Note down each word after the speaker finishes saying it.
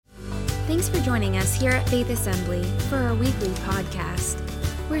Thanks for joining us here at Faith Assembly for our weekly podcast.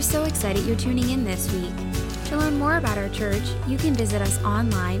 We're so excited you're tuning in this week. To learn more about our church, you can visit us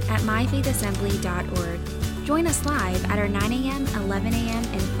online at myfaithassembly.org. Join us live at our 9 a.m., 11 a.m.,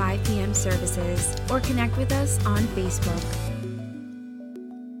 and 5 p.m. services, or connect with us on Facebook.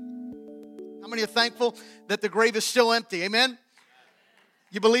 How many are thankful that the grave is still empty? Amen?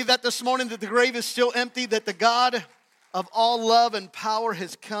 You believe that this morning, that the grave is still empty, that the God of all love and power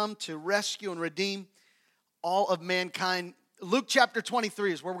has come to rescue and redeem all of mankind. Luke chapter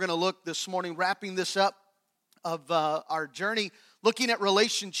 23 is where we're going to look this morning, wrapping this up of our journey, looking at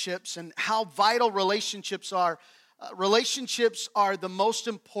relationships and how vital relationships are. Relationships are the most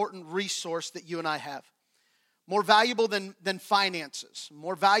important resource that you and I have. More valuable than finances,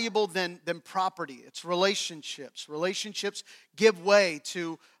 more valuable than property. It's relationships. Relationships give way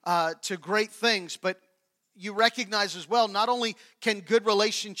to great things, but you recognize as well, not only can good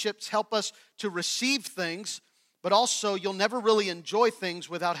relationships help us to receive things, but also you'll never really enjoy things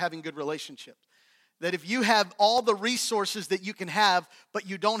without having good relationships. That if you have all the resources that you can have, but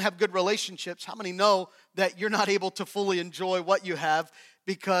you don't have good relationships, how many know that you're not able to fully enjoy what you have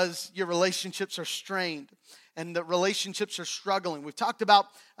because your relationships are strained and the relationships are struggling? We've talked about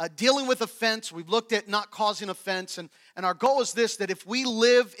dealing with offense. We've looked at not causing offense. And our goal is this, that if we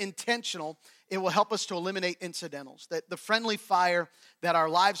live intentional, it will help us to eliminate incidentals. That the friendly fire, that our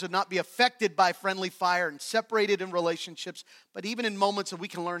lives would not be affected by friendly fire and separated in relationships, but even in moments that we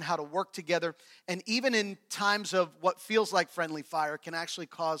can learn how to work together. And even in times of what feels like friendly fire can actually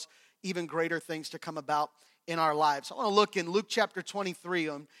cause even greater things to come about in our lives. I want to look in Luke chapter 23,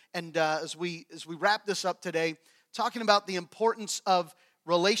 and as we wrap this up today, talking about the importance of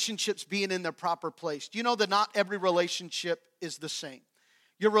relationships being in their proper place. Do you know that not every relationship is the same?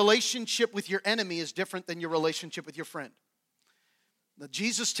 Your relationship with your enemy is different than your relationship with your friend. Now,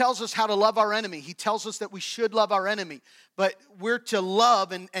 Jesus tells us how to love our enemy. He tells us that we should love our enemy. But we're to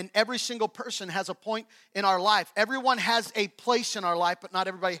love, and every single person has a point in our life. Everyone has a place in our life, but not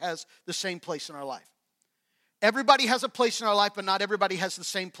everybody has the same place in our life. Everybody has a place in our life, but not everybody has the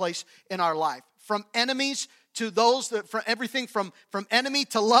same place in our life. From enemies to those that, from everything from enemy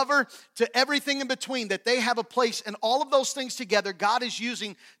to lover to everything in between, that they have a place. And all of those things together, God is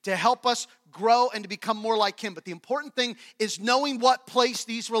using to help us grow and to become more like Him. But the important thing is knowing what place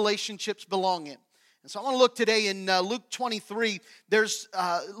these relationships belong in. And so I want to look today in Luke 23.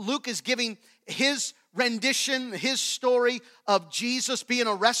 Luke is giving his rendition, his story of Jesus being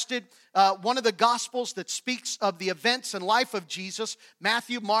arrested. One of the Gospels that speaks of the events and life of Jesus,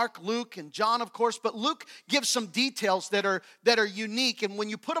 Matthew, Mark, Luke, and John, of course. But Luke gives some details that are unique. And when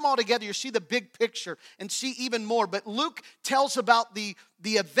you put them all together, you see the big picture and see even more. But Luke tells about the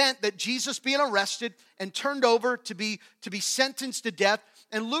event that Jesus being arrested and turned over to be sentenced to death.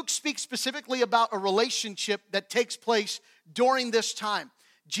 And Luke speaks specifically about a relationship that takes place during this time.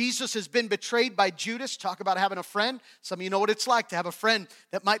 Jesus has been betrayed by Judas. Talk about having a friend. Some of you know what it's like to have a friend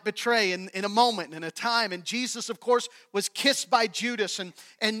that might betray in a moment, in a time. And Jesus, of course, was kissed by Judas.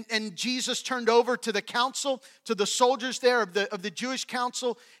 And Jesus turned over to the council, to the soldiers there of the Jewish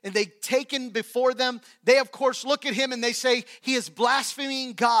council. And they taken before them. They, of course, look at him and they say, he is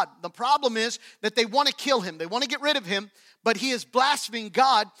blaspheming God. The problem is that they want to kill him. They want to get rid of him. But he is blaspheming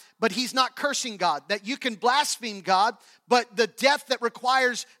God, but he's not cursing God. That you can blaspheme God, but the death that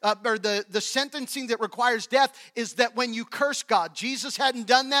requires, or the sentencing that requires death is that when you curse God. Jesus hadn't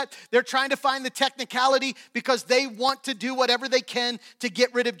done that. They're trying to find the technicality because they want to do whatever they can to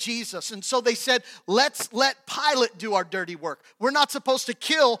get rid of Jesus. And so they said, let's let Pilate do our dirty work. We're not supposed to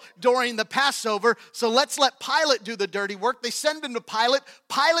kill during the Passover, so let's let Pilate do the dirty work. They send him to Pilate.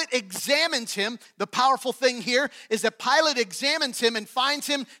 Pilate examines him. The powerful thing here is that Pilate examines him and finds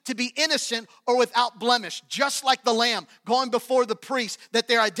him to be innocent or without blemish, just like the lamb going before the priest that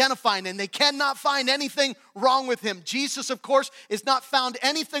they're identifying, and they cannot find anything wrong with him. Jesus, of course, is not found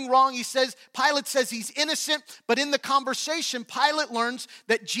anything wrong. Pilate says he's innocent, but in the conversation, Pilate learns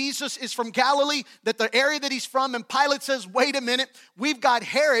that Jesus is from Galilee, that the area that he's from, and Pilate says, wait a minute, we've got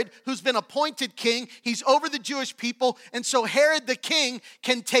Herod who's been appointed king. He's over the Jewish people, and so Herod the king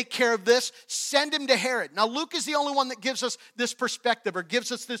can take care of this. Send him to Herod. Now, Luke is the only one that gives us this perspective or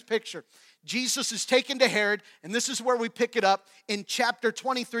gives us this picture. Jesus is taken to Herod, and this is where we pick it up in chapter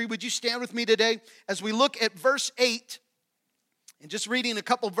 23. Would you stand with me today as we look at verse 8, and just reading a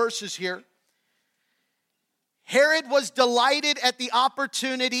couple verses here. Herod was delighted at the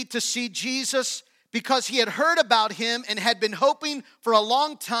opportunity to see Jesus because he had heard about him and had been hoping for a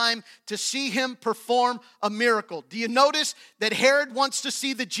long time to see him perform a miracle. Do you notice that Herod wants to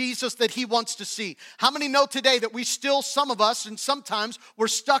see the Jesus that he wants to see? How many know today that we still, some of us, and sometimes we're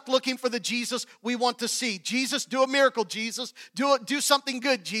stuck looking for the Jesus we want to see? Jesus, do a miracle, Jesus. Do something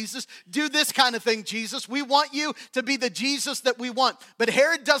good, Jesus. Do this kind of thing, Jesus. We want you to be the Jesus that we want. But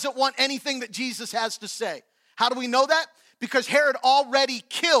Herod doesn't want anything that Jesus has to say. How do we know that? Because Herod already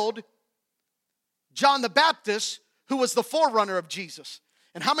killed John the Baptist, who was the forerunner of Jesus.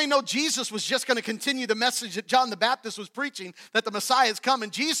 And how many know Jesus was just going to continue the message that John the Baptist was preaching, that the Messiah is coming?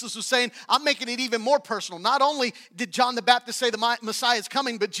 Jesus was saying, I'm making it even more personal. Not only did John the Baptist say the Messiah is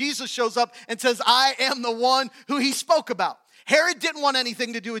coming, but Jesus shows up and says, I am the one who he spoke about. Herod didn't want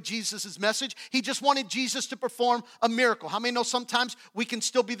anything to do with Jesus' message. He just wanted Jesus to perform a miracle. How many know sometimes we can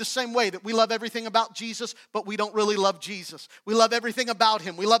still be the same way, that we love everything about Jesus, but we don't really love Jesus? We love everything about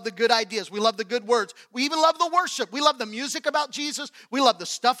him. We love the good ideas. We love the good words. We even love the worship. We love the music about Jesus. We love the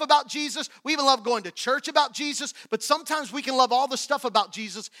stuff about Jesus. We even love going to church about Jesus. But sometimes we can love all the stuff about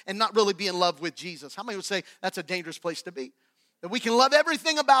Jesus and not really be in love with Jesus. How many would say that's a dangerous place to be? That we can love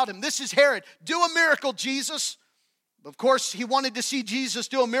everything about him. This is Herod. Do a miracle, Jesus. Of course, he wanted to see Jesus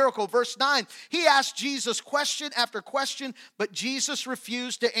do a miracle. Verse 9, he asked Jesus question after question, but Jesus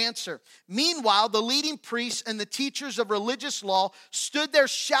refused to answer. Meanwhile, the leading priests and the teachers of religious law stood there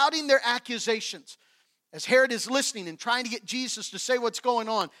shouting their accusations. As Herod is listening and trying to get Jesus to say what's going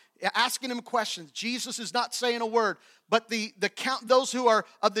on, asking him questions, Jesus is not saying a word. But those who are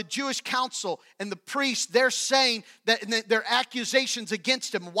of the Jewish council and the priests, they're saying that their accusations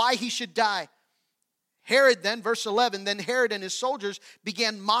against him, why he should die. Herod then, verse 11, then Herod and his soldiers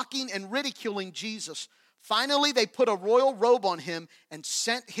began mocking and ridiculing Jesus. Finally, they put a royal robe on him and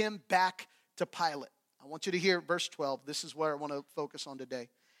sent him back to Pilate. I want you to hear verse 12. This is where I want to focus on today.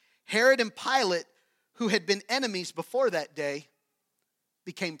 Herod and Pilate, who had been enemies before that day,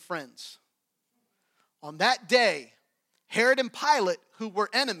 became friends. On that day, Herod and Pilate, who were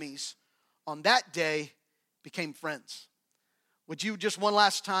enemies, on that day became friends. Would you just one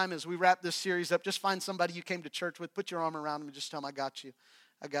last time as we wrap this series up, just find somebody you came to church with, put your arm around them and just tell them, I got you,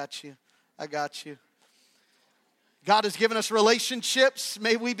 I got you, I got you. God has given us relationships.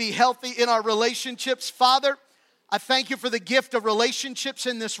 May we be healthy in our relationships. Father, I thank you for the gift of relationships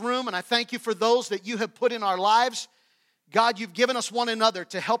in this room, and I thank you for those that you have put in our lives. God, you've given us one another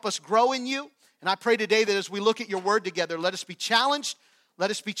to help us grow in you. And I pray today that as we look at your word together, let us be challenged, let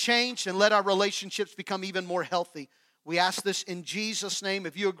us be changed, and let our relationships become even more healthy. We ask this in Jesus' name.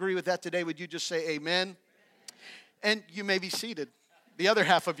 If you agree with that today, would you just say amen? And you may be seated. The other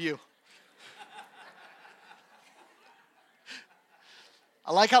half of you.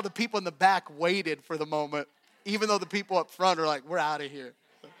 I like how the people in the back waited for the moment, even though the people up front are like, we're out of here.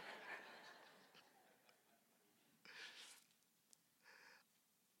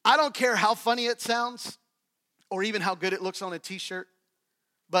 I don't care how funny it sounds or even how good it looks on a t-shirt,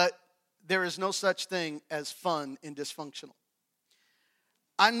 but there is no such thing as fun in dysfunctional.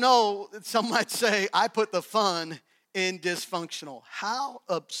 I know that some might say, I put the fun in dysfunctional. How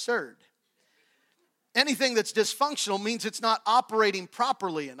absurd. Anything that's dysfunctional means it's not operating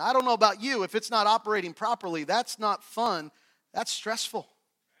properly. And I don't know about you, if it's not operating properly, that's not fun, that's stressful.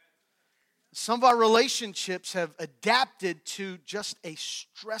 Some of our relationships have adapted to just a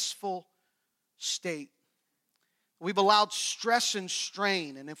stressful state. We've allowed stress and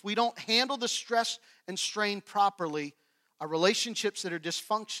strain, and if we don't handle the stress and strain properly, our relationships that are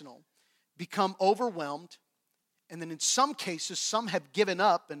dysfunctional become overwhelmed, and then in some cases, some have given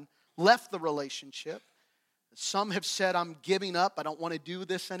up and left the relationship. Some have said, I'm giving up, I don't want to do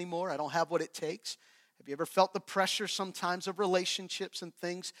this anymore, I don't have what it takes. Have you ever felt the pressure sometimes of relationships and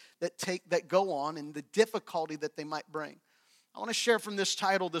things that go on and the difficulty that they might bring? I want to share from this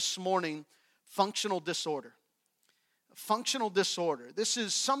title this morning, Functional Disorder. Functional disorder. This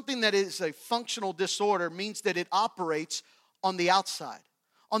is something that is a functional disorder, means that it operates on the outside.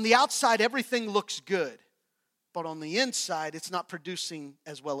 On the outside, everything looks good, but on the inside, it's not producing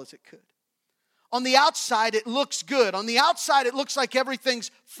as well as it could. On the outside, it looks good. On the outside, it looks like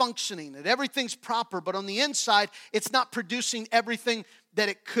everything's functioning, that everything's proper, but on the inside, it's not producing everything that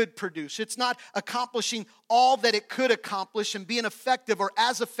it could produce. It's not accomplishing all that it could accomplish and being effective or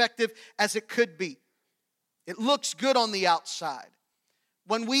as effective as it could be. It looks good on the outside.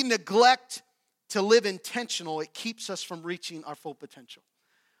 When we neglect to live intentional, it keeps us from reaching our full potential.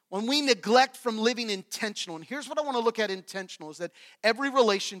 When we neglect from living intentional, and here's what I want to look at intentional, is that every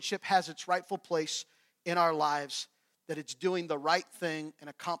relationship has its rightful place in our lives, that it's doing the right thing and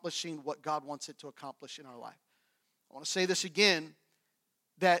accomplishing what God wants it to accomplish in our life. I want to say this again,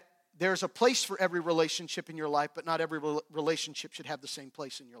 that there's a place for every relationship in your life, but not every relationship should have the same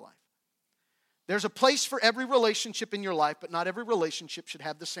place in your life. There's a place for every relationship in your life, but not every relationship should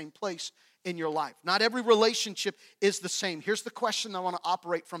have the same place in your life. Not every relationship is the same. Here's the question I want to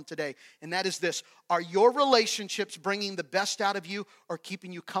operate from today, and that is this. Are your relationships bringing the best out of you or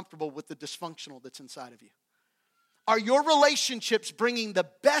keeping you comfortable with the dysfunctional that's inside of you? Are your relationships bringing the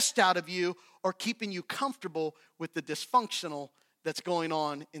best out of you or keeping you comfortable with the dysfunctional that's going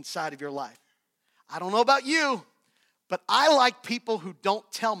on inside of your life? I don't know about you, but I like people who don't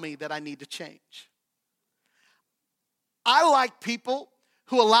tell me that I need to change. I like people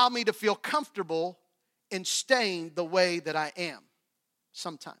who allow me to feel comfortable in staying the way that I am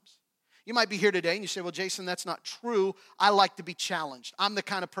sometimes. You might be here today and you say, well, Jason, that's not true. I like to be challenged. I'm the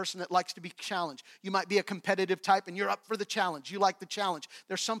kind of person that likes to be challenged. You might be a competitive type and you're up for the challenge. You like the challenge.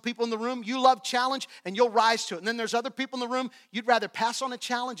 There's some people in the room, you love challenge and you'll rise to it. And then there's other people in the room, you'd rather pass on a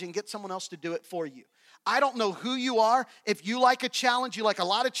challenge and get someone else to do it for you. I don't know who you are. If you like a challenge, you like a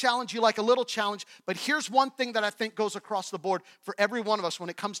lot of challenge, you like a little challenge. But here's one thing that I think goes across the board for every one of us when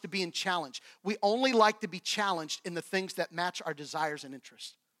it comes to being challenged. We only like to be challenged in the things that match our desires and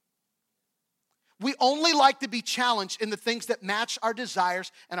interests. We only like to be challenged in the things that match our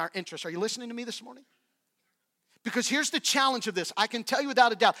desires and our interests. Are you listening to me this morning? Because here's the challenge of this. I can tell you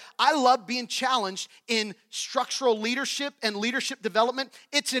without a doubt, I love being challenged in structural leadership and leadership development.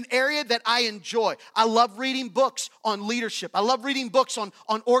 It's an area that I enjoy. I love reading books on leadership. I love reading books on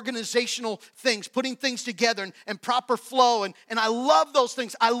organizational things, putting things together and proper flow. And I love those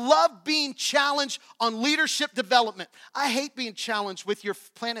things. I love being challenged on leadership development. I hate being challenged with your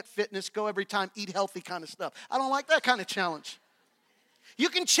Planet Fitness, go every time, eat healthy kind of stuff. I don't like that kind of challenge. You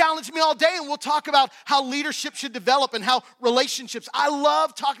can challenge me all day and we'll talk about how leadership should develop and how relationships. I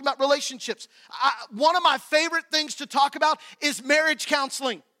love talking about relationships. One of my favorite things to talk about is marriage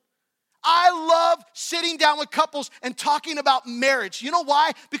counseling. I love sitting down with couples and talking about marriage. You know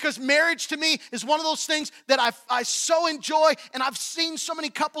why? Because marriage to me is one of those things that I so enjoy, and I've seen so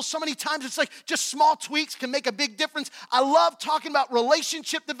many couples so many times. It's like just small tweaks can make a big difference. I love talking about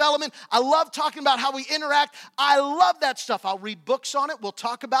relationship development. I love talking about how we interact. I love that stuff. I'll read books on it. We'll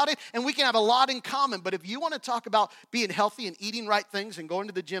talk about it, and we can have a lot in common. But if you want to talk about being healthy and eating right things and going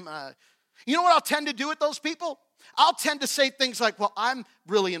to the gym, you know what I'll tend to do with those people? I'll tend to say things like, well, I'm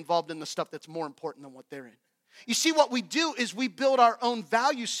really involved in the stuff that's more important than what they're in. You see, what we do is we build our own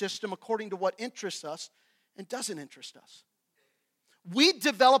value system according to what interests us and doesn't interest us. We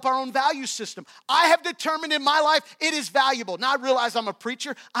develop our own value system. I have determined in my life it is valuable. Now I realize I'm a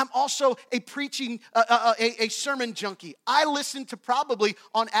preacher. I'm also a preaching, a sermon junkie. I listen to probably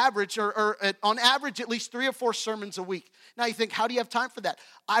on average at least 3 or 4 sermons a week. Now you think, how do you have time for that?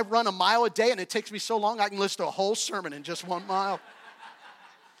 I run a mile a day and it takes me so long I can listen to a whole sermon in just 1 mile.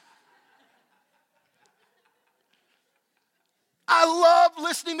 I love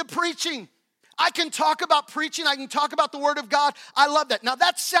listening to preaching. I can talk about preaching. I can talk about the Word of God. I love that. Now,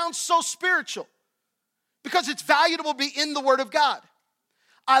 that sounds so spiritual because it's valuable to be in the Word of God.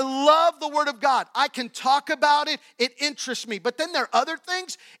 I love the Word of God. I can talk about it. It interests me. But then there are other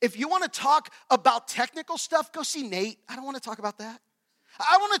things. If you want to talk about technical stuff, go see Nate. I don't want to talk about that.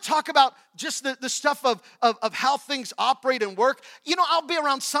 I want to talk about just the stuff of how things operate and work. You know, I'll be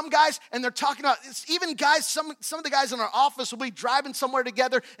around some guys and they're talking about, even guys, some of the guys in our office will be driving somewhere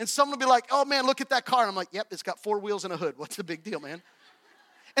together and someone will be like, oh man, look at that car. And I'm like, yep, it's got 4 wheels and a hood. What's the big deal, man?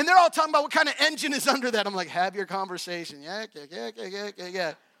 And they're all talking about what kind of engine is under that. I'm like, have your conversation. Yeah.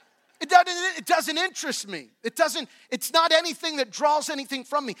 It doesn't interest me. It's not anything that draws anything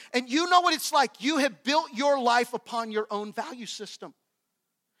from me. And you know what it's like. You have built your life upon your own value system.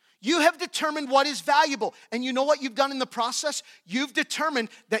 You have determined what is valuable. And you know what you've done in the process? You've determined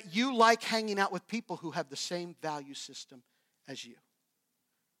that you like hanging out with people who have the same value system as you.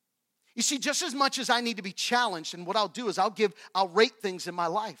 You see, just as much as I need to be challenged, and what I'll do is I'll rate things in my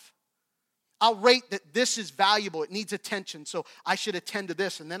life. I'll rate that this is valuable. It needs attention, so I should attend to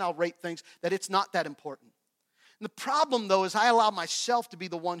this. And then I'll rate things that it's not that important. And the problem, though, is I allow myself to be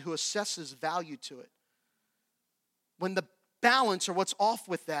the one who assesses value to it. When the balance, or what's off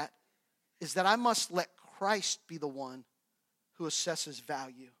with that, is that I must let Christ be the one who assesses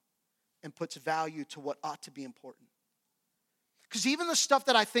value and puts value to what ought to be important. Because even the stuff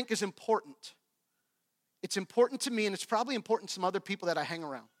that I think is important, it's important to me and it's probably important to some other people that I hang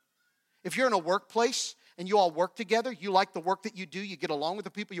around. If you're in a workplace and you all work together, you like the work that you do, you get along with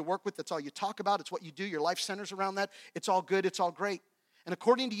the people you work with, that's all you talk about, it's what you do, your life centers around that, it's all good, it's all great. And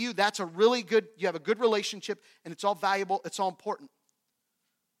according to you, that's you have a good relationship, and it's all valuable, it's all important.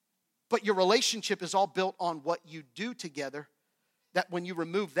 But your relationship is all built on what you do together that when you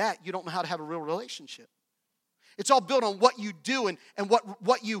remove that, you don't know how to have a real relationship. It's all built on what you do and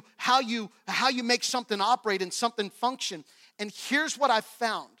how you make something operate and something function. And here's what I've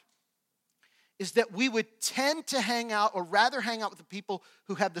found, is that we would tend to hang out or rather hang out with the people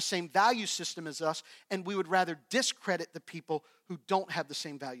who have the same value system as us, and we would rather discredit the people who don't have the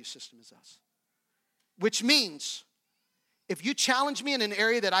same value system as us. Which means, if you challenge me in an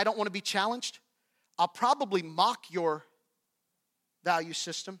area that I don't want to be challenged, I'll probably mock your value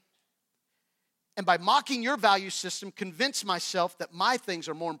system. And by mocking your value system, convince myself that my things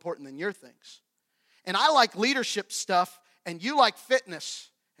are more important than your things. And I like leadership stuff, and you like fitness.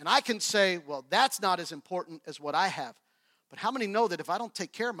 And I can say, well, that's not as important as what I have. But how many know that if I don't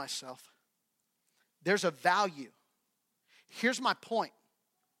take care of myself, there's a value? Here's my point.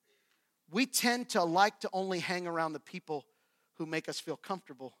 We tend to like to only hang around the people who make us feel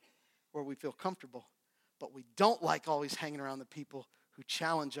comfortable where we feel comfortable. But we don't like always hanging around the people who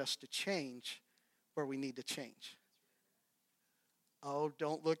challenge us to change where we need to change. Oh,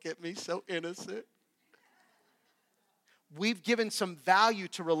 don't look at me so innocent. We've given some value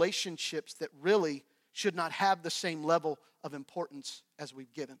to relationships that really should not have the same level of importance as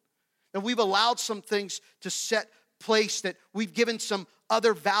we've given. And we've allowed some things to set place that we've given some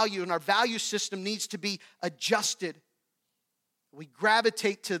other value, and our value system needs to be adjusted. We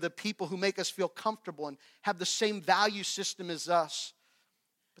gravitate to the people who make us feel comfortable and have the same value system as us.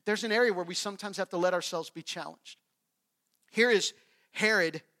 But there's an area where we sometimes have to let ourselves be challenged. Here is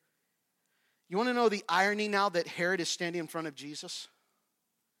Herod. You want to know the irony now that Herod is standing in front of Jesus?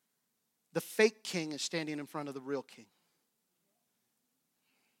 The fake king is standing in front of the real king.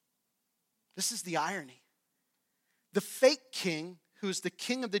 This is the irony. The fake king, who is the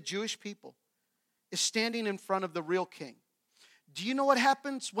king of the Jewish people, is standing in front of the real king. Do you know what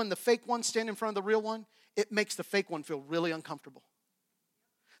happens when the fake one stands in front of the real one? It makes the fake one feel really uncomfortable.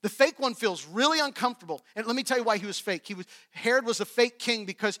 The fake one feels really uncomfortable. And let me tell you why he was fake. Herod was a fake king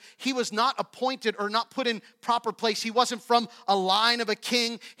because he was not appointed or not put in proper place. He wasn't from a line of a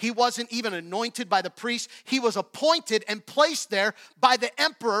king. He wasn't even anointed by the priest. He was appointed and placed there by the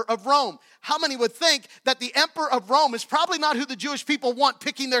emperor of Rome. How many would think that the emperor of Rome is probably not who the Jewish people want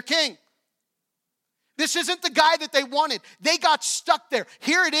picking their king? This isn't the guy that they wanted. They got stuck there.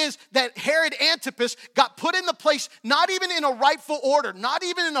 Here it is that Herod Antipas got put in the place, not even in a rightful order, not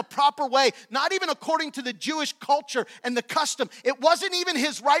even in a proper way, not even according to the Jewish culture and the custom. It wasn't even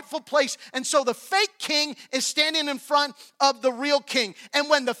his rightful place. And so the fake king is standing in front of the real king. And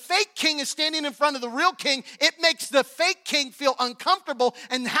when the fake king is standing in front of the real king, it makes the fake king feel uncomfortable.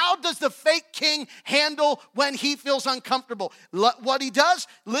 And how does the fake king handle when he feels uncomfortable? What he does?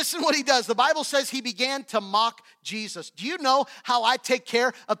 Listen what he does. The Bible says he began to mock Jesus. Do you know how I take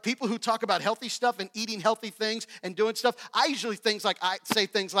care of people who talk about healthy stuff and eating healthy things and doing stuff? I usually say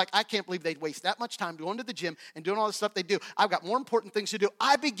things like, I can't believe they'd waste that much time going to the gym and doing all the stuff they do. I've got more important things to do.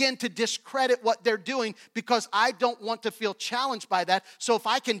 I begin to discredit what they're doing because I don't want to feel challenged by that. So if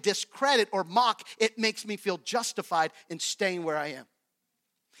I can discredit or mock, it makes me feel justified in staying where I am.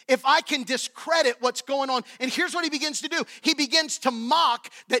 If I can discredit what's going on, and here's what he begins to do. He begins to mock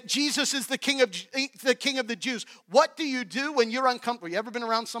that Jesus is the king of the Jews. What do you do when you're uncomfortable? You ever been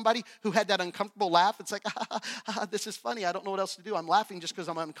around somebody who had that uncomfortable laugh? It's like, this is funny. I don't know what else to do. I'm laughing just because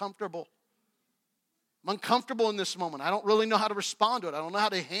I'm uncomfortable. I'm uncomfortable in this moment. I don't really know how to respond to it. I don't know how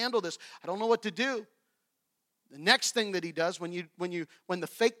to handle this. I don't know what to do. The next thing that he does when the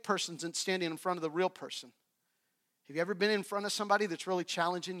fake person's standing in front of the real person. Have you ever been in front of somebody that's really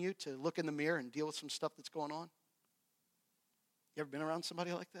challenging you to look in the mirror and deal with some stuff that's going on? You ever been around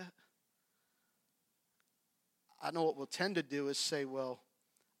somebody like that? I know what we'll tend to do is say, well,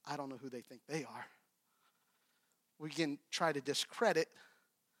 I don't know who they think they are. We can try to discredit,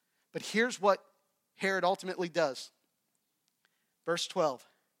 but here's what Herod ultimately does. Verse 12.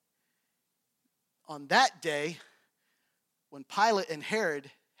 On that day, when Pilate and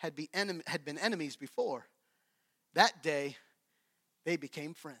Herod had been enemies before, that day, they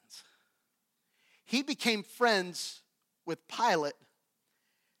became friends. He became friends with Pilate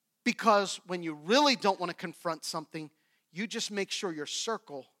because when you really don't want to confront something, you just make sure your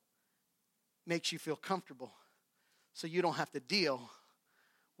circle makes you feel comfortable so you don't have to deal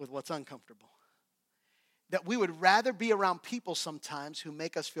with what's uncomfortable. That we would rather be around people sometimes who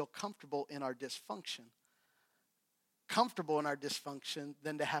make us feel comfortable in our dysfunction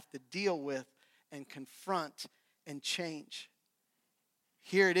than to have to deal with and confront and change.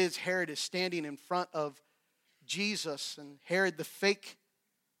 Here it is, Herod is standing in front of Jesus, and Herod, the fake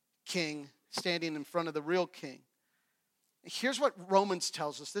king, standing in front of the real king. Here's what Romans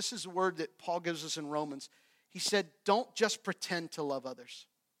tells us. This is a word that Paul gives us in Romans. He said, don't just pretend to love others.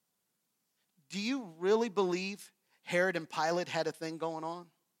 Do you really believe Herod and Pilate had a thing going on?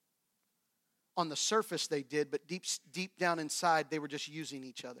 On the surface they did, but deep down inside they were just using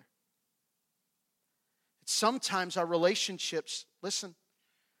each other. Sometimes our relationships, listen,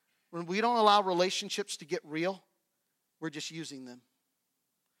 when we don't allow relationships to get real, we're just using them.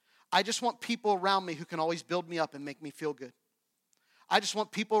 I just want people around me who can always build me up and make me feel good. I just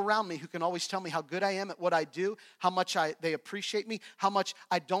want people around me who can always tell me how good I am at what I do, how much they appreciate me, how much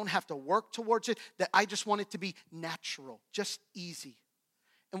I don't have to work towards it, that I just want it to be natural, just easy.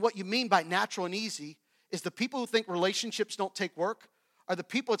 And what you mean by natural and easy is the people who think relationships don't take work are the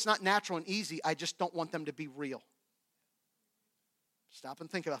people it's not natural and easy, I just don't want them to be real. Stop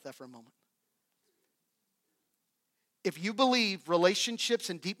and think about that for a moment. If you believe relationships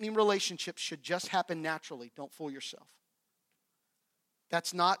and deepening relationships should just happen naturally, don't fool yourself.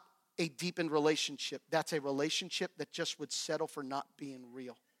 That's not a deepened relationship. That's a relationship that just would settle for not being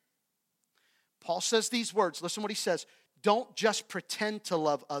real. Paul says these words. Listen what he says. Don't just pretend to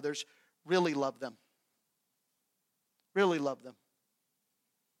love others. Really love them. Really love them.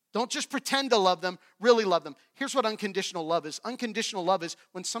 Don't just pretend to love them. Really love them. Here's what unconditional love is. Unconditional love is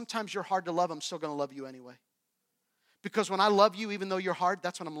when sometimes you're hard to love, I'm still going to love you anyway. Because when I love you, even though you're hard,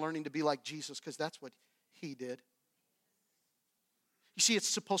 that's when I'm learning to be like Jesus, because that's what he did. You see, it's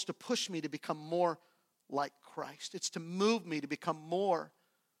supposed to push me to become more like Christ. It's to move me to become more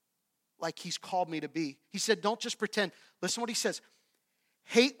like he's called me to be. He said, don't just pretend. Listen what he says.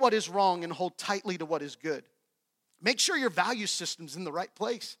 Hate what is wrong and hold tightly to what is good. Make sure your value system's in the right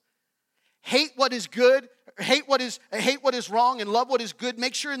place. Hate what is good, hate what is wrong, and love what is good.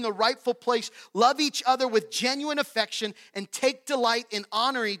 Make sure in the rightful place. Love each other with genuine affection and take delight in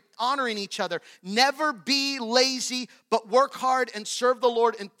honoring each other. Never be lazy, but work hard and serve the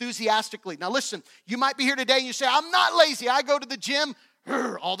Lord enthusiastically. Now listen, you might be here today and you say, I'm not lazy. I go to the gym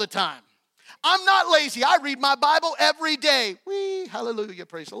all the time. I'm not lazy. I read my Bible every day. Hallelujah,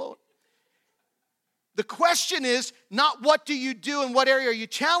 praise the Lord. The question is not what do you do and what area are you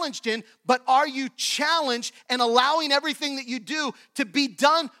challenged in, but are you challenged and allowing everything that you do to be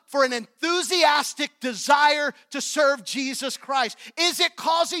done for an enthusiastic desire to serve Jesus Christ? Is it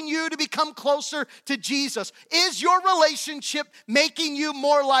causing you to become closer to Jesus? Is your relationship making you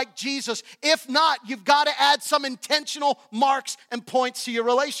more like Jesus? If not, you've got to add some intentional marks and points to your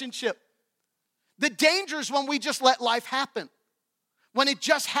relationship. The danger is when we just let life happen. When it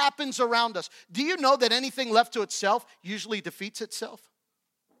just happens around us. Do you know that anything left to itself usually defeats itself?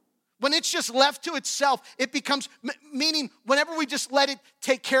 When it's just left to itself, it becomes, meaning whenever we just let it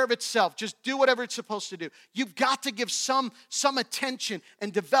take care of itself, just do whatever it's supposed to do. You've got to give some attention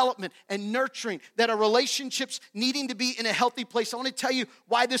and development and nurturing that our relationships needing to be in a healthy place. I want to tell you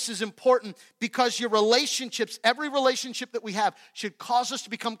why this is important, because your relationships, every relationship that we have should cause us to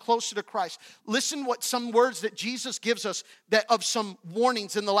become closer to Christ. Listen what some words that Jesus gives us that of some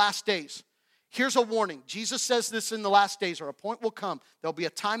warnings in the last days. Here's a warning. Jesus says this in the last days, or a point will come. There'll be a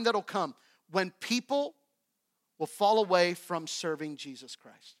time that'll come when people will fall away from serving Jesus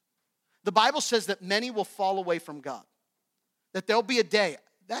Christ. The Bible says that many will fall away from God. That there'll be a day.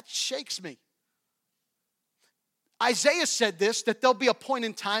 That shakes me. Isaiah said this, that there'll be a point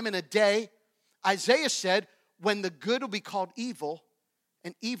in time and a day, Isaiah said, when the good will be called evil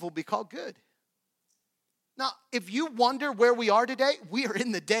and evil will be called good. Now, if you wonder where we are today, we are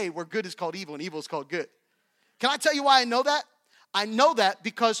in the day where good is called evil and evil is called good. Can I tell you why I know that? I know that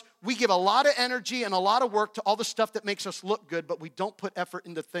because we give a lot of energy and a lot of work to all the stuff that makes us look good, but we don't put effort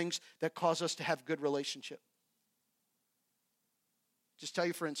into things that cause us to have good relationship. Just tell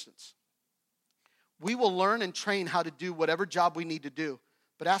you, for instance, we will learn and train how to do whatever job we need to do,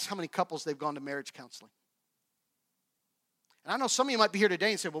 but ask how many couples they've gone to marriage counseling. And I know some of you might be here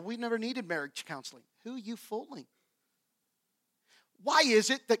today and say, well, we never needed marriage counseling. Who are you fooling? Why is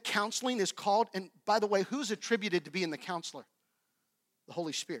it that counseling is called, and by the way, who's attributed to being the counselor? The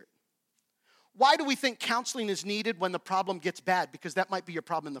Holy Spirit. Why do we think counseling is needed when the problem gets bad? Because that might be your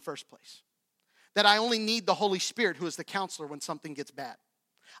problem in the first place. That I only need the Holy Spirit, who is the counselor, when something gets bad.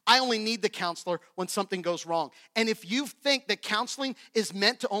 I only need the counselor when something goes wrong. And if you think that counseling is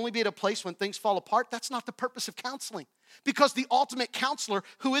meant to only be at a place when things fall apart, that's not the purpose of counseling. Because the ultimate counselor,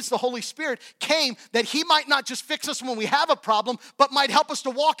 who is the Holy Spirit, came that he might not just fix us when we have a problem, but might help us to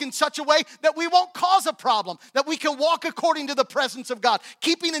walk in such a way that we won't cause a problem, that we can walk according to the presence of God,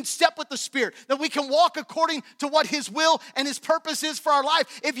 keeping in step with the Spirit, that we can walk according to what his will and his purpose is for our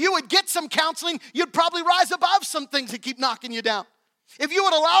life. If you would get some counseling, you'd probably rise above some things that keep knocking you down. If you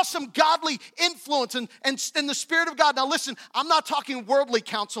would allow some godly influence and the Spirit of God. Now listen, I'm not talking worldly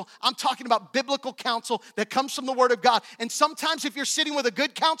counsel. I'm talking about biblical counsel that comes from the Word of God. And sometimes if you're sitting with a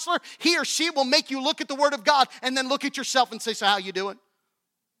good counselor, he or she will make you look at the Word of God and then look at yourself and say, so how you doing?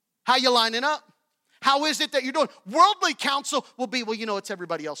 How you lining up? How is it that you're doing? Worldly counsel will be, well, it's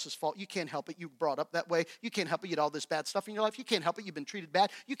everybody else's fault. You can't help it. You brought up that way. You can't help it. You had all this bad stuff in your life. You can't help it. You've been treated bad.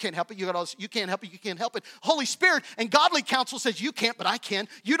 You can't help it. You got all this. You can't help it. You can't help it. Holy Spirit and godly counsel says you can't, but I can.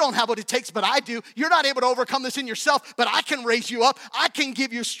 You don't have what it takes, but I do. You're not able to overcome this in yourself, but I can raise you up. I can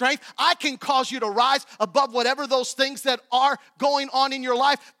give you strength. I can cause you to rise above whatever those things that are going on in your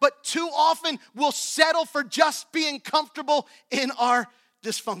life. But too often we'll settle for just being comfortable in our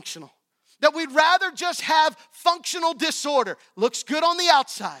dysfunctional. That we'd rather just have functional disorder. Looks good on the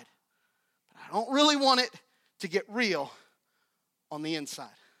outside, but I don't really want it to get real on the inside.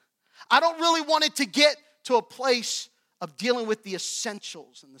 I don't really want it to get to a place of dealing with the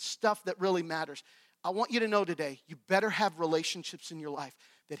essentials and the stuff that really matters. I want you to know today, you better have relationships in your life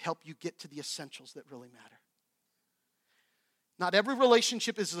that help you get to the essentials that really matter. Not every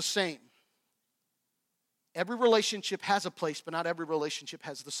relationship is the same. Every relationship has a place, but not every relationship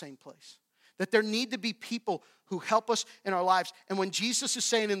has the same place. That there need to be people who help us in our lives. And when Jesus is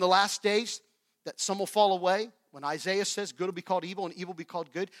saying in the last days that some will fall away, when Isaiah says good will be called evil and evil will be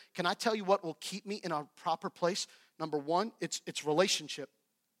called good, can I tell you what will keep me in a proper place? Number one, it's relationship.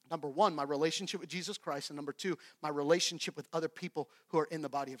 Number one, my relationship with Jesus Christ. And number two, my relationship with other people who are in the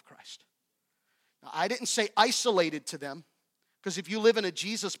body of Christ. Now, I didn't say isolated to them, because if you live in a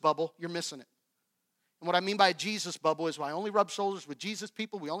Jesus bubble, you're missing it. And what I mean by a Jesus bubble is I only rub shoulders with Jesus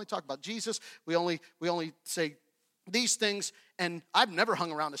people. We only talk about Jesus. We only say these things. And I've never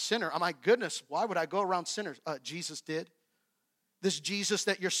hung around a sinner. Oh my goodness, why would I go around sinners? Jesus did. This Jesus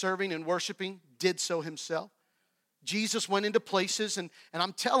that you're serving and worshiping did so himself. Jesus went into places, and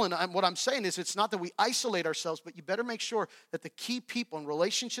what I'm saying is it's not that we isolate ourselves, but you better make sure that the key people and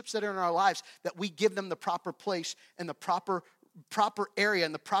relationships that are in our lives, that we give them the proper place and the proper area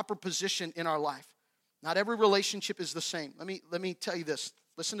and the proper position in our life. Not every relationship is the same. Let me tell you this.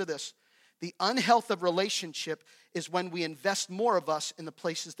 Listen to this. The unhealth of relationship is when we invest more of us in the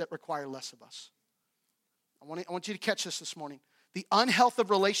places that require less of us. I want you to catch this morning. The unhealth of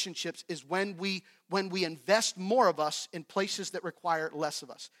relationships is when we invest more of us in places that require less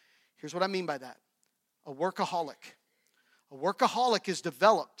of us. Here's what I mean by that. A workaholic. A workaholic is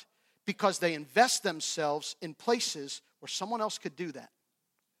developed because they invest themselves in places where someone else could do that,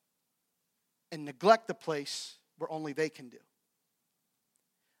 and neglect the place where only they can do.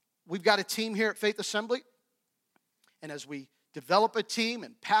 We've got a team here at Faith Assembly, and as we develop a team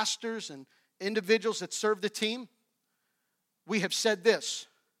and pastors and individuals that serve the team, we have said this: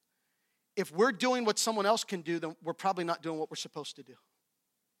 if we're doing what someone else can do, then we're probably not doing what we're supposed to do.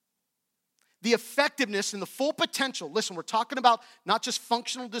 The effectiveness and the full potential, listen, we're talking about not just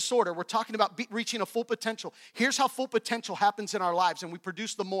functional disorder, we're talking about reaching a full potential. Here's how full potential happens in our lives, and we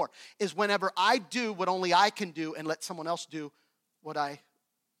produce the more, is whenever I do what only I can do and let someone else do what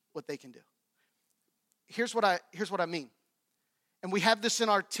they can do. Here's what I mean. And we have this in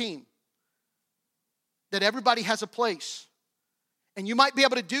our team, that everybody has a place. And you might be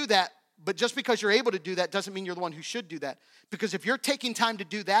able to do that, but just because you're able to do that doesn't mean you're the one who should do that. Because if you're taking time to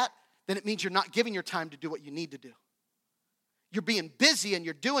do that, then it means you're not giving your time to do what you need to do. You're being busy and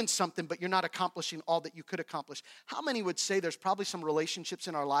you're doing something, but you're not accomplishing all that you could accomplish. How many would say there's probably some relationships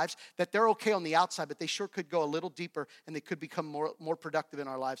in our lives that they're okay on the outside, but they sure could go a little deeper and they could become more productive in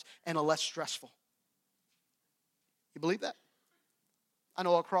our lives and a less stressful? You believe that? I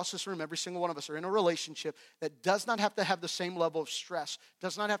know across this room, every single one of us are in a relationship that does not have to have the same level of stress,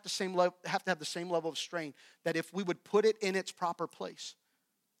 does not have to have the same level of strain, that if we would put it in its proper place.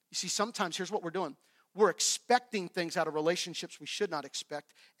 You see, sometimes here's what we're doing. We're expecting things out of relationships we should not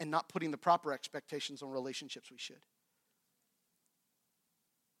expect and not putting the proper expectations on relationships we should.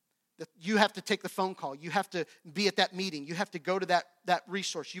 That you have to take the phone call. You have to be at that meeting. You have to go to that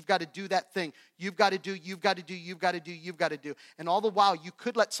resource. You've got to do that thing. You've got to do. And all the while, you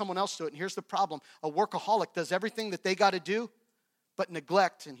could let someone else do it. And here's the problem. A workaholic does everything that they got to do, but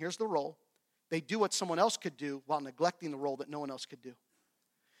neglect, and here's the role. They do what someone else could do while neglecting the role that no one else could do.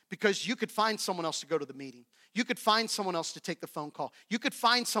 Because you could find someone else to go to the meeting. You could find someone else to take the phone call. You could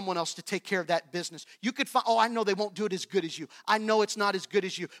find someone else to take care of that business. You could find, I know they won't do it as good as you. I know it's not as good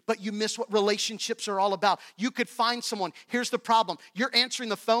as you, but you miss what relationships are all about. You could find someone. Here's the problem. You're answering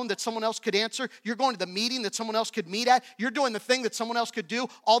the phone that someone else could answer. You're going to the meeting that someone else could meet at. You're doing the thing that someone else could do,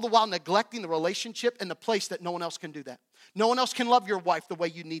 all the while neglecting the relationship and the place that no one else can do that. No one else can love your wife the way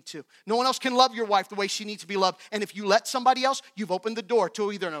you need to. No one else can love your wife the way she needs to be loved. And if you let somebody else, you've opened the door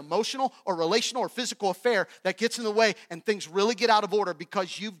to either an emotional or relational or physical affair that gets in the way, and things really get out of order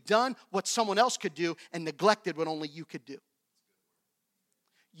because you've done what someone else could do and neglected what only you could do.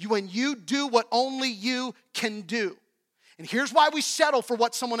 When you do what only you can do. And here's why we settle for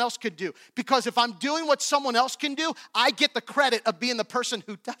what someone else could do. Because if I'm doing what someone else can do, I get the credit of being the person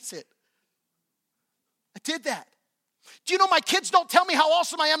who does it. I did that. Do you know my kids don't tell me how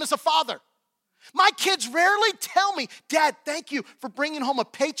awesome I am as a father? My kids rarely tell me, Dad, thank you for bringing home a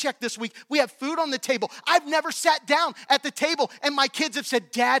paycheck this week. We have food on the table. I've never sat down at the table and my kids have said,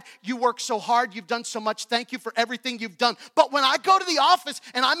 Dad, you work so hard. You've done so much. Thank you for everything you've done. But when I go to the office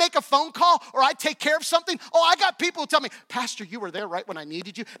and I make a phone call or I take care of something, I got people who tell me, Pastor, you were there right when I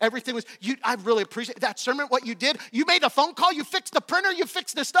needed you. Everything was, I really appreciate that sermon, what you did. You made a phone call. You fixed the printer. You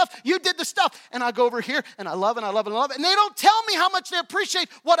fixed the stuff. You did the stuff. And I go over here and I love it and I love it and I love it. And they don't tell me how much they appreciate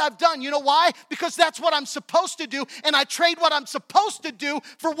what I've done. You know why? Because that's what I'm supposed to do, and I trade what I'm supposed to do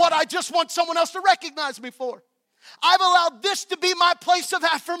for what I just want someone else to recognize me for. I've allowed this to be my place of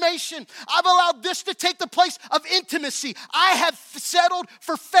affirmation. I've allowed this to take the place of intimacy. I have settled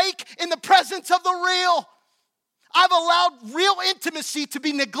for fake in the presence of the real. I've allowed real intimacy to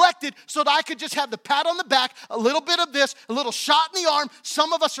be neglected so that I could just have the pat on the back, a little bit of this, a little shot in the arm.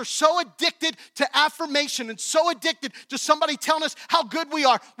 Some of us are so addicted to affirmation and so addicted to somebody telling us how good we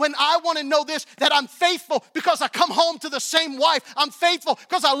are. When I want to know this, that I'm faithful because I come home to the same wife. I'm faithful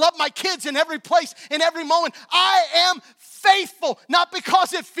because I love my kids in every place, in every moment. I am faithful, not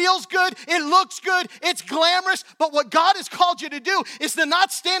because it feels good, it looks good, it's glamorous, but what God has called you to do is to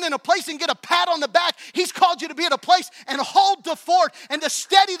not stand in a place and get a pat on the back. He's called you to be at a place and hold the fort and to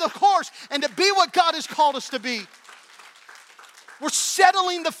steady the course and to be what God has called us to be. We're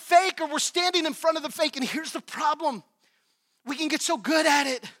settling the fake, or we're standing in front of the fake, and here's the problem. We can get so good at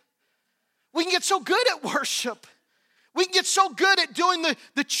it. We can get so good at worship. We can get so good at doing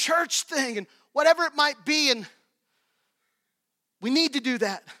the church thing and whatever it might be, and we need to do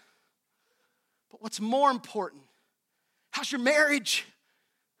that. But what's more important? How's your marriage?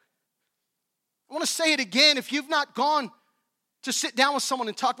 I want to say it again. If you've not gone to sit down with someone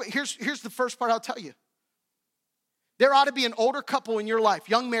and talk about, here's the first part I'll tell you. There ought to be an older couple in your life,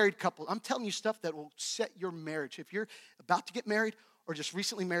 young married couple. I'm telling you stuff that will set your marriage. If you're about to get married or just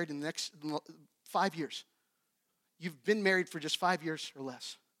recently married in the next 5 years, you've been married for just 5 years or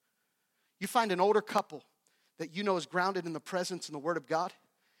less. You find an older couple that you know is grounded in the presence and the Word of God,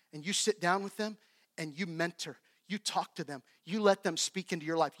 and you sit down with them and you mentor. You talk to them. You let them speak into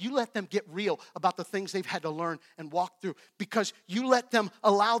your life. You let them get real about the things they've had to learn and walk through, because you let them,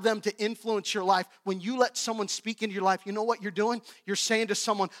 allow them to influence your life. When you let someone speak into your life, you know what you're doing? You're saying to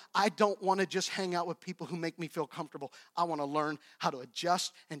someone, I don't want to just hang out with people who make me feel comfortable. I want to learn how to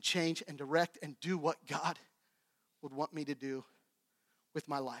adjust and change and direct and do what God would want me to do with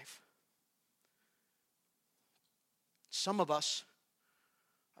my life. Some of us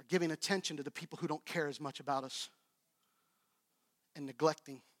are giving attention to the people who don't care as much about us and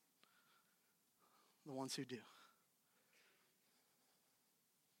neglecting the ones who do.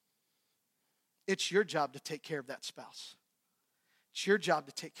 It's your job to take care of that spouse. It's your job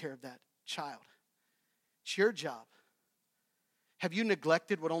to take care of that child. It's your job. Have you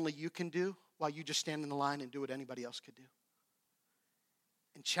neglected what only you can do while you just stand in the line and do what anybody else could do?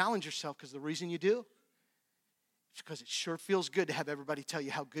 And challenge yourself, because the reason you do, it's because it sure feels good to have everybody tell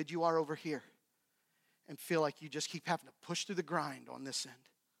you how good you are over here and feel like you just keep having to push through the grind on this end.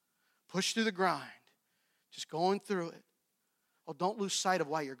 Push through the grind. Just going through it. Oh, don't lose sight of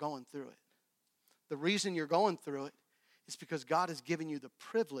why you're going through it. The reason you're going through it is because God has given you the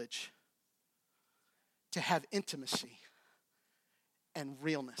privilege to have intimacy and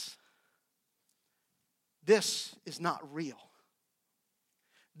realness. This is not real.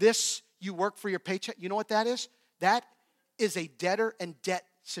 This, you work for your paycheck. You know what that is? That is a debtor and debt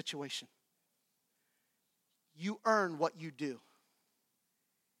situation. You earn what you do.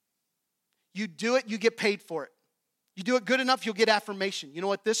 You do it, you get paid for it. You do it good enough, you'll get affirmation. You know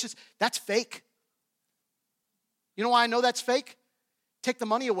what this is? That's fake. You know why I know that's fake? Take the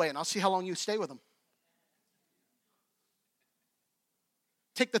money away and I'll see how long you stay with them.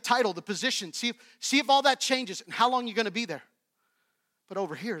 Take the title, the position, see if all that changes and how long you're going to be there. but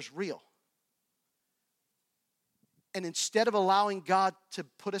over here is real. And instead of allowing God to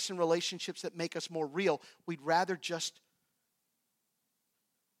put us in relationships that make us more real, we'd rather just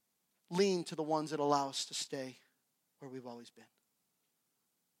lean to the ones that allow us to stay where we've always been.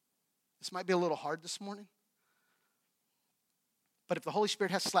 This might be a little hard this morning, but if the Holy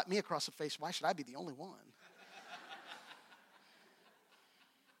Spirit has slapped me across the face, why should I be the only one?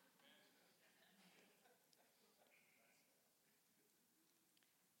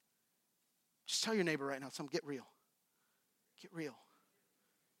 Just tell your neighbor right now, get real. Get real.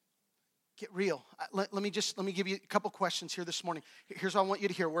 Get real. Let me give you a couple questions here this morning. Here's what I want you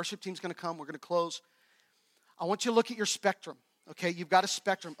to hear. Worship team's going to come. We're going to close. I want you to look at your spectrum. Okay, you've got a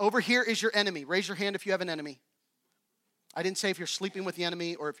spectrum. Over here is your enemy. Raise your hand if you have an enemy. I didn't say if you're sleeping with the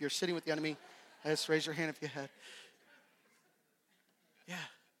enemy or if you're sitting with the enemy. Just raise your hand if you had.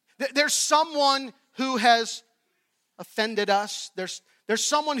 Yeah. There's someone who has offended us. There's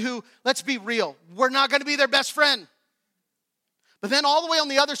someone who, let's be real, we're not going to be their best friend. But then all the way on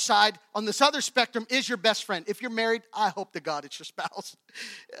the other side, on this other spectrum, is your best friend. If you're married, I hope to God it's your spouse.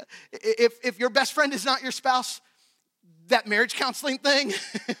 If your best friend is not your spouse, that marriage counseling thing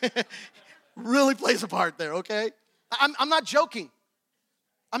really plays a part there, okay? I'm not joking.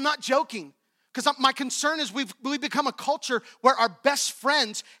 I'm not joking. Because my concern is we've become a culture where our best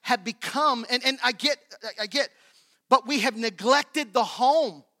friends have become, and I get, but we have neglected the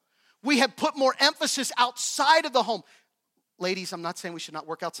home. We have put more emphasis outside of the home. Ladies, I'm not saying we should not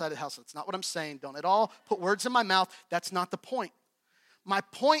work outside of the house. That's not what I'm saying. Don't at all put words in my mouth. That's not the point. My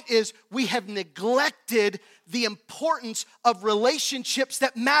point is we have neglected the importance of relationships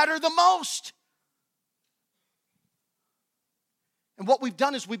that matter the most. And what we've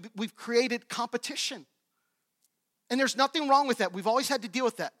done is we've created competition. And there's nothing wrong with that. We've always had to deal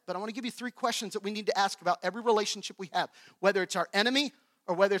with that. But I want to give you 3 questions that we need to ask about every relationship we have, whether it's our enemy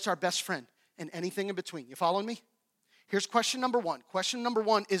or whether it's our best friend and anything in between. You following me? Here's question number 1. Question number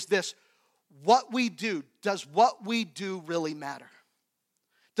 1 is this. Does what we do really matter?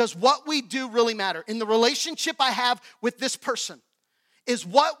 Does what we do really matter? In the relationship I have with this person, does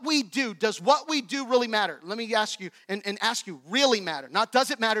what we do really matter? Let me ask you, and ask you, really matter? Not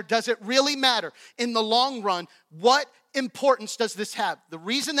does it matter, does it really matter? In the long run, what importance does this have? The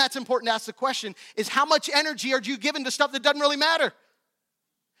reason that's important to ask the question is how much energy are you giving to stuff that doesn't really matter?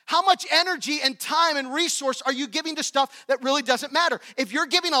 How much energy and time and resource are you giving to stuff that really doesn't matter? If you're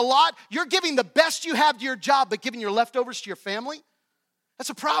giving a lot, you're giving the best you have to your job, but giving your leftovers to your family, that's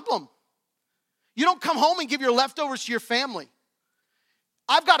a problem. You don't come home and give your leftovers to your family.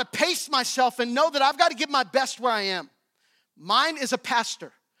 I've got to pace myself and know that I've got to give my best where I am. Mine is a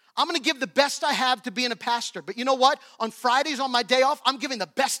pastor. I'm going to give the best I have to being a pastor. But you know what? On Fridays, on my day off, I'm giving the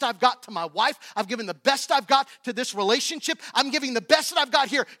best I've got to my wife. I've given the best I've got to this relationship. I'm giving the best that I've got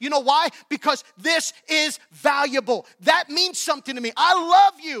here. You know why? Because this is valuable. That means something to me. I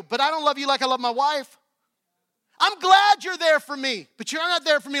love you, but I don't love you like I love my wife. I'm glad you're there for me, but you're not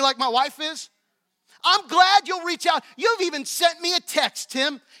there for me like my wife is. I'm glad you'll reach out. You've even sent me a text,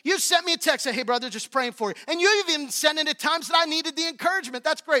 Tim. You've sent me a text, say, hey, brother, just praying for you. And you've even sent it at times that I needed the encouragement.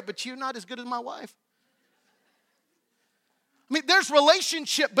 That's great, but you're not as good as my wife. I mean, there's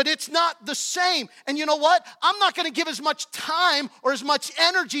relationship, but it's not the same. And you know what? I'm not going to give as much time or as much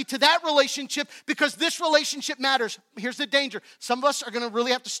energy to that relationship because this relationship matters. Here's the danger. Some of us are going to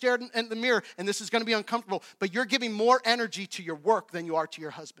really have to stare in the mirror, and this is going to be uncomfortable, but you're giving more energy to your work than you are to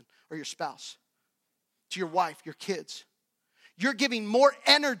your husband or your spouse, to your wife, your kids. You're giving more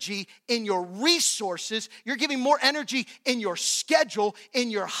energy in your resources. You're giving more energy in your schedule,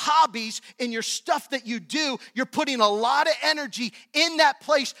 in your hobbies, in your stuff that you do. You're putting a lot of energy in that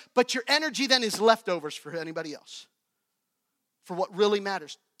place, but your energy then is leftovers for anybody else, for what really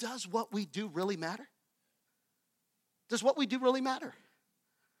matters. Does what we do really matter? Does what we do really matter?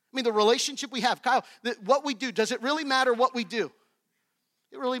 I mean, the relationship we have, Kyle, what we do, does it really matter what we do?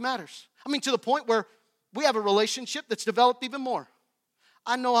 It really matters. I mean, to the point where we have a relationship that's developed even more.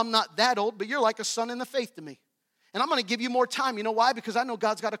 I know I'm not that old, but you're like a son in the faith to me. And I'm going to give you more time. You know why? Because I know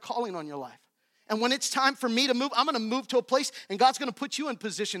God's got a calling on your life. And when it's time for me to move, I'm going to move to a place and God's going to put you in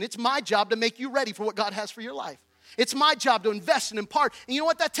position. It's my job to make you ready for what God has for your life. It's my job to invest and impart. And you know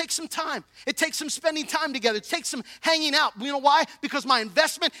what? That takes some time. It takes some spending time together. It takes some hanging out. You know why? Because my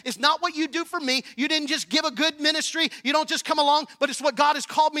investment is not what you do for me. You didn't just give a good ministry. You don't just come along, but it's what God has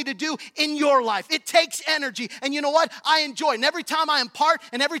called me to do in your life. It takes energy. And you know what? I enjoy it. And every time I impart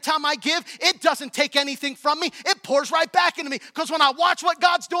and every time I give, it doesn't take anything from me. It pours right back into me. Because when I watch what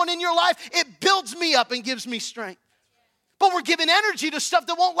God's doing in your life, it builds me up and gives me strength. But we're giving energy to stuff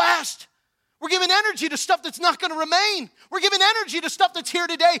that won't last. We're giving energy to stuff that's not going to remain. We're giving energy to stuff that's here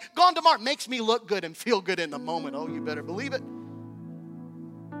today, gone tomorrow. Makes me look good and feel good in the moment. Oh, you better believe it.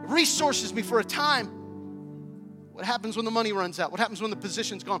 It resources me for a time. What happens when the money runs out? What happens when the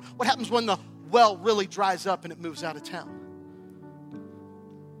position's gone? What happens when the well really dries up and it moves out of town?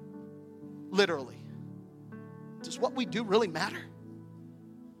 Literally. Does what we do really matter?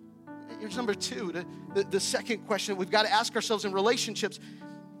 Here's number two. The second question we've got to ask ourselves in relationships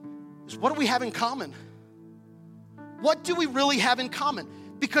is, what do we have in common? What do we really have in common?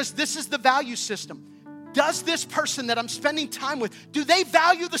 Because this is the value system. Does this person that I'm spending time with, do they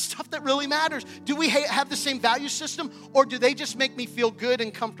value the stuff that really matters? Do we have the same value system, or do they just make me feel good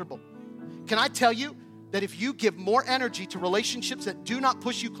and comfortable? Can I tell you that if you give more energy to relationships that do not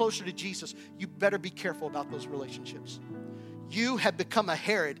push you closer to Jesus, you better be careful about those relationships. You have become a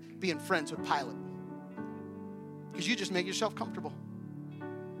Herod being friends with Pilate because you just make yourself comfortable.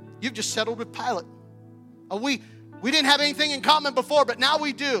 You've just settled with Pilate. Oh, we didn't have anything in common before, but now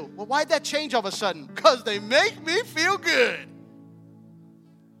we do. Well, why'd that change all of a sudden? Because they make me feel good.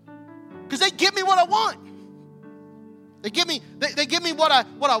 Because they give me what I want. They give me what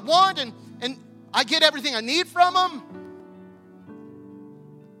I want, and I get everything I need from them.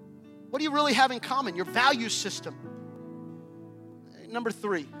 What do you really have in common? Your value system. Number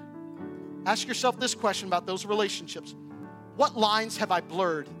three, ask yourself this question about those relationships. What lines have I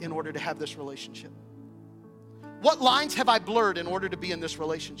blurred in order to have this relationship? What lines have I blurred in order to be in this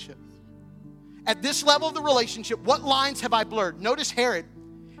relationship? At this level of the relationship, what lines have I blurred? Notice Herod.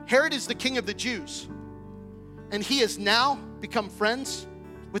 Herod is the king of the Jews. And he has now become friends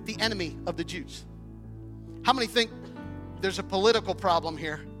with the enemy of the Jews. How many think there's a political problem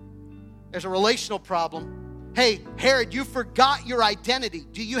here? There's a relational problem. Hey, Herod, you forgot your identity.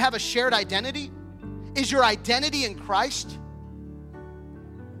 Do you have a shared identity? Is your identity in Christ?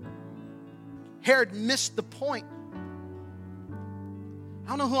 Herod missed the point. I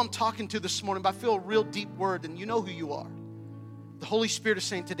don't know who I'm talking to this morning, but I feel a real deep word, and you know who you are. The Holy Spirit is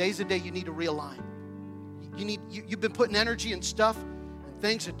saying today's the day you need to realign. You've been putting energy and stuff and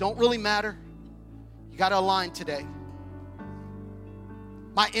things that don't really matter. You got to align today.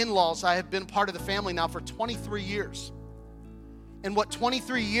 My in-laws, I have been part of the family now for 23 years. And what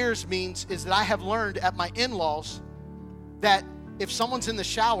 23 years means is that I have learned at my in-laws that if someone's in the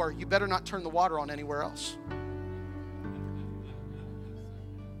shower, you better not turn the water on anywhere else.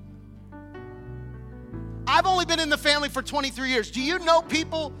 I've only been in the family for 23 years. Do you know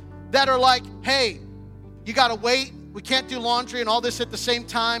people that are like, hey, you got to wait. We can't do laundry and all this at the same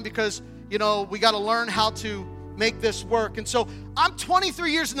time because, we got to learn how to make this work. And so I'm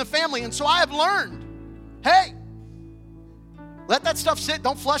 23 years in the family, and so I have learned, hey, let that stuff sit.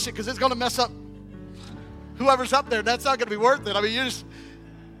 Don't flush it because it's going to mess up whoever's up there. That's not going to be worth it. I mean, you just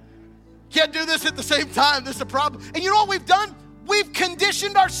can't do this at the same time. This is a problem. And you know what we've done? We've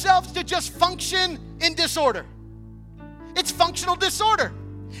conditioned ourselves to just function in disorder. It's functional disorder.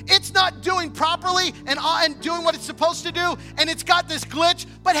 It's not doing properly and doing what it's supposed to do, and it's got this glitch.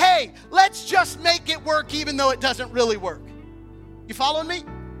 But hey, let's just make it work even though it doesn't really work. You following me?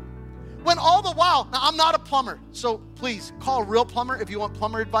 When all the while, now I'm not a plumber, so please call a real plumber if you want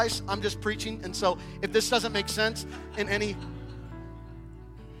plumber advice. I'm just preaching, and so if this doesn't make sense in any...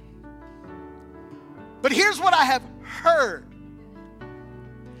 But here's what I have heard,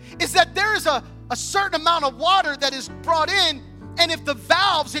 is that there is a certain amount of water that is brought in, and if the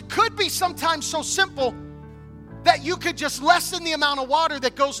valves, it could be sometimes so simple that you could just lessen the amount of water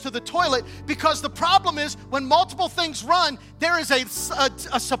that goes to the toilet, because the problem is when multiple things run, there is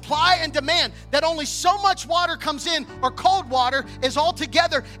a supply and demand that only so much water comes in, or cold water is all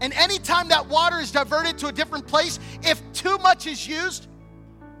together, and anytime that water is diverted to a different place, if too much is used,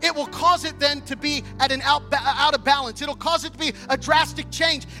 it will cause it then to be at an out of balance. It'll cause it to be a drastic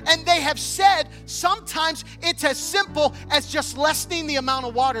change. And they have said sometimes it's as simple as just lessening the amount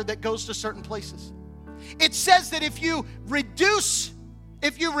of water that goes to certain places. It says that if you reduce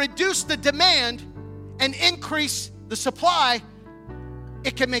the demand and increase the supply,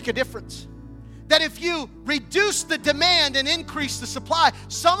 it can make a difference. That if you reduce the demand and increase the supply,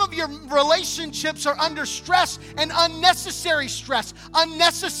 some of your relationships are under stress, and unnecessary stress.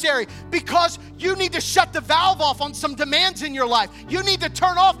 Unnecessary because you need to shut the valve off on some demands in your life. You need to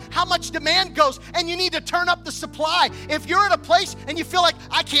turn off how much demand goes, and you need to turn up the supply. If you're in a place and you feel like,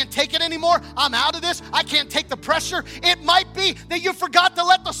 I can't take it anymore, I'm out of this, I can't take the pressure, it might be that you forgot to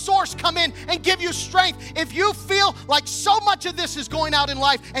let the source come in and give you strength. If you feel like so much of this is going out in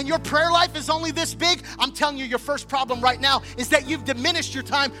life and your prayer life is only this big, I'm telling you, your first problem right now is that you've diminished your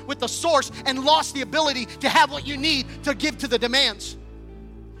time with the source and lost the ability to have what you need to give to the demands.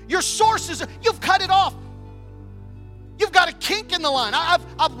 Your sources, you've cut it off. You've got a kink in the line.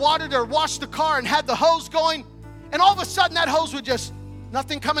 I've watered or washed the car and had the hose going, and all of a sudden that hose would just,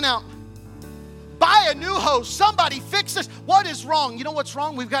 nothing coming out. Buy a new hose. Somebody fix this. What is wrong? You know what's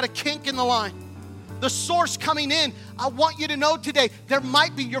wrong? We've got a kink in the line. The source coming in. I want you to know today, there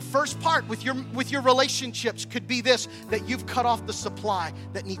might be your first part with your relationships could be this, that you've cut off the supply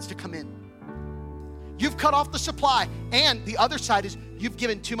that needs to come in. You've cut off the supply, and the other side is you've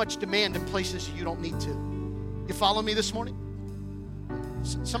given too much demand in places you don't need to. You follow me this morning?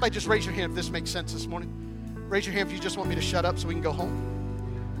 Somebody just raise your hand if this makes sense this morning. Raise your hand if you just want me to shut up so we can go home.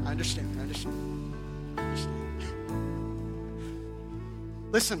 I understand.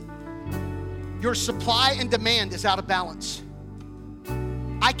 Listen, your supply and demand is out of balance.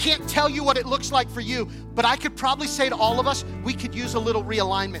 I can't tell you what it looks like for you, but I could probably say to all of us, we could use a little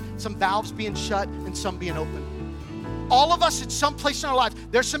realignment. Some valves being shut and some being open. All of us at some place in our lives,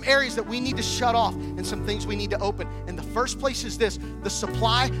 there's some areas that we need to shut off and some things we need to open. And the first place is this, the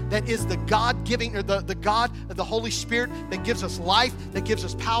supply that is the God-giving, or the God of the Holy Spirit that gives us life, that gives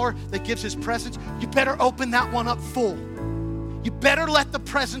us power, that gives His presence. You better open that one up full. You better let the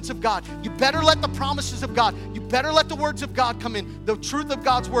presence of God, you better let the promises of God, you better let the words of God come in, the truth of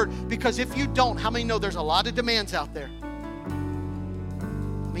God's word, because if you don't, how many know there's a lot of demands out there?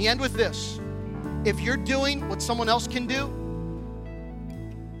 Let me end with this. If you're doing what someone else can do,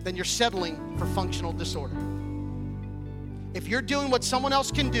 then you're settling for functional disorder. If you're doing what someone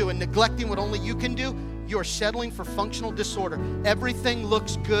else can do and neglecting what only you can do, you're settling for functional disorder. Everything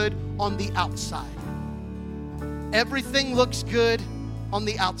looks good on the outside. Everything looks good on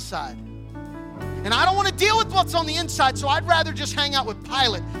the outside. And I don't want to deal with what's on the inside, so I'd rather just hang out with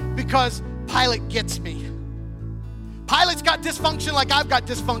Pilate because Pilate gets me. Pilate's got dysfunction like I've got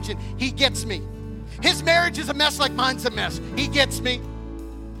dysfunction. He gets me. His marriage is a mess like mine's a mess. He gets me.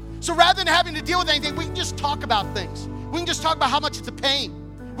 So rather than having to deal with anything, we can just talk about things. We can just talk about how much it's a pain.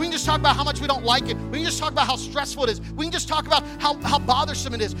 We can just talk about how much we don't like it. We can just talk about how stressful it is. We can just talk about how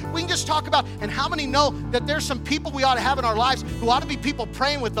bothersome it is. We can just talk about, and how many know that there's some people we ought to have in our lives who ought to be people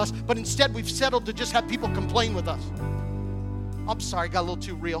praying with us, but instead we've settled to just have people complain with us. I'm sorry, got a little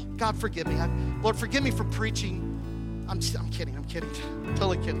too real. God, forgive me. Lord, forgive me for preaching. I'm kidding.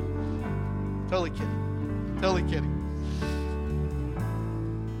 Totally kidding.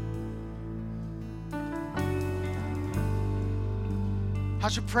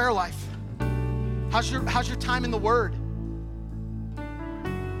 How's your prayer life? How's your time in the Word?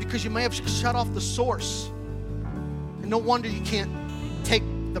 Because you may have shut off the source. And no wonder you can't take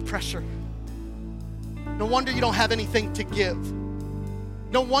the pressure. No wonder you don't have anything to give.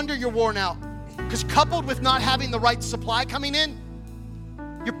 No wonder you're worn out. Because coupled with not having the right supply coming in,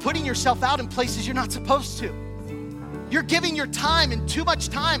 you're putting yourself out in places you're not supposed to. You're giving your time and too much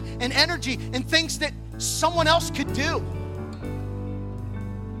time and energy in things that someone else could do.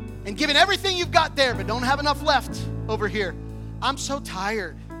 And giving everything you've got there, but don't have enough left over here. I'm so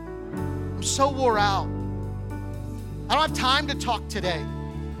tired. I'm so wore out. I don't have time to talk today.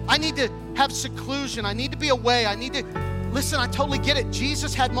 I need to have seclusion. I need to be away. Listen, I totally get it.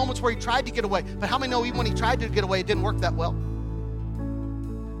 Jesus had moments where He tried to get away. But how many know even when He tried to get away, it didn't work that well?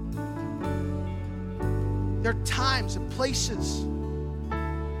 There are times and places.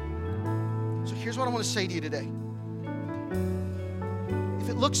 So here's what I want to say to you today. If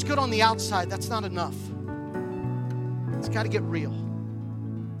it looks good on the outside, that's not enough. It's got to get real.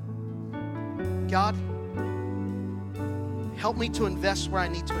 God, help me to invest where I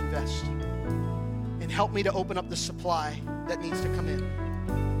need to invest. And help me to open up the supply that needs to come in.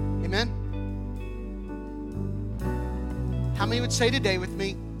 Amen? How many would say today with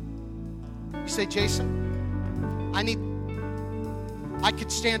me, you say, Jason, I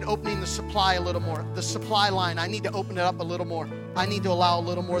could stand opening the supply a little more. The supply line, I need to open it up a little more. I need to allow a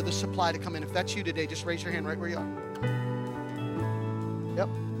little more of the supply to come in. If that's you today, just raise your hand right where you are. Yep.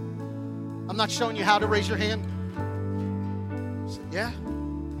 I'm not showing you how to raise your hand. Yeah.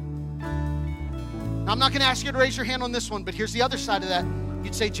 Now, I'm not going to ask you to raise your hand on this one, but here's the other side of that.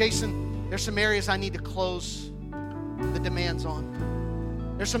 You'd say, Jason, there's some areas I need to close the demands on.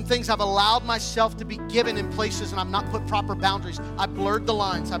 There's some things I've allowed myself to be given in places and I've not put proper boundaries. I blurred the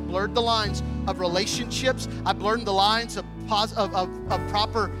lines. I blurred the lines of relationships. I blurred the lines of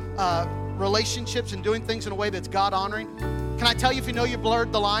proper relationships and doing things in a way that's God honoring. Can I tell you, if you know you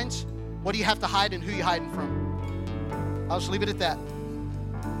blurred the lines, what do you have to hide and who you hiding from? I'll just leave it at that.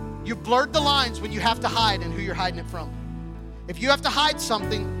 You blurred the lines when you have to hide and who you're hiding it from. If you have to hide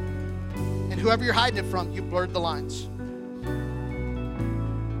something and whoever you're hiding it from, you blurred the lines.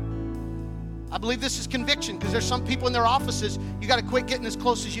 I believe this is conviction, because there's some people in their offices, you got to quit getting as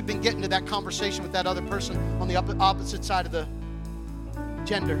close as you've been getting to that conversation with that other person on the opposite side of the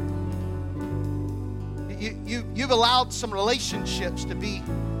gender. You've allowed some relationships to be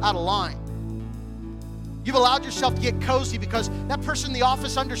out of line. You've allowed yourself to get cozy because that person in the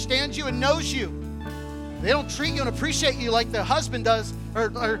office understands you and knows you. They don't treat you and appreciate you like the husband does,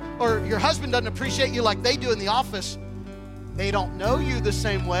 or your husband doesn't appreciate you like they do in the office. They don't know you the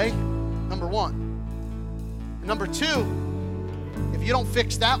same way, number one. And number two, if you don't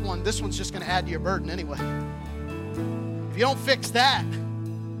fix that one, this one's just going to add to your burden anyway. If you don't fix that,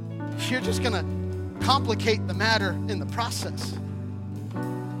 you're just going to complicate the matter in the process.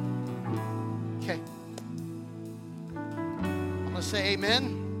 Okay. I'm going to say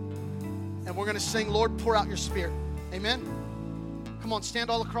amen. And we're going to sing, Lord, pour out your Spirit. Amen? Come on,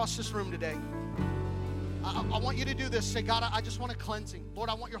 stand all across this room today. I want you to do this. Say, God, I just want a cleansing. Lord,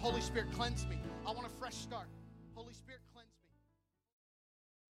 I want your Holy Spirit cleanse me. I want a fresh start.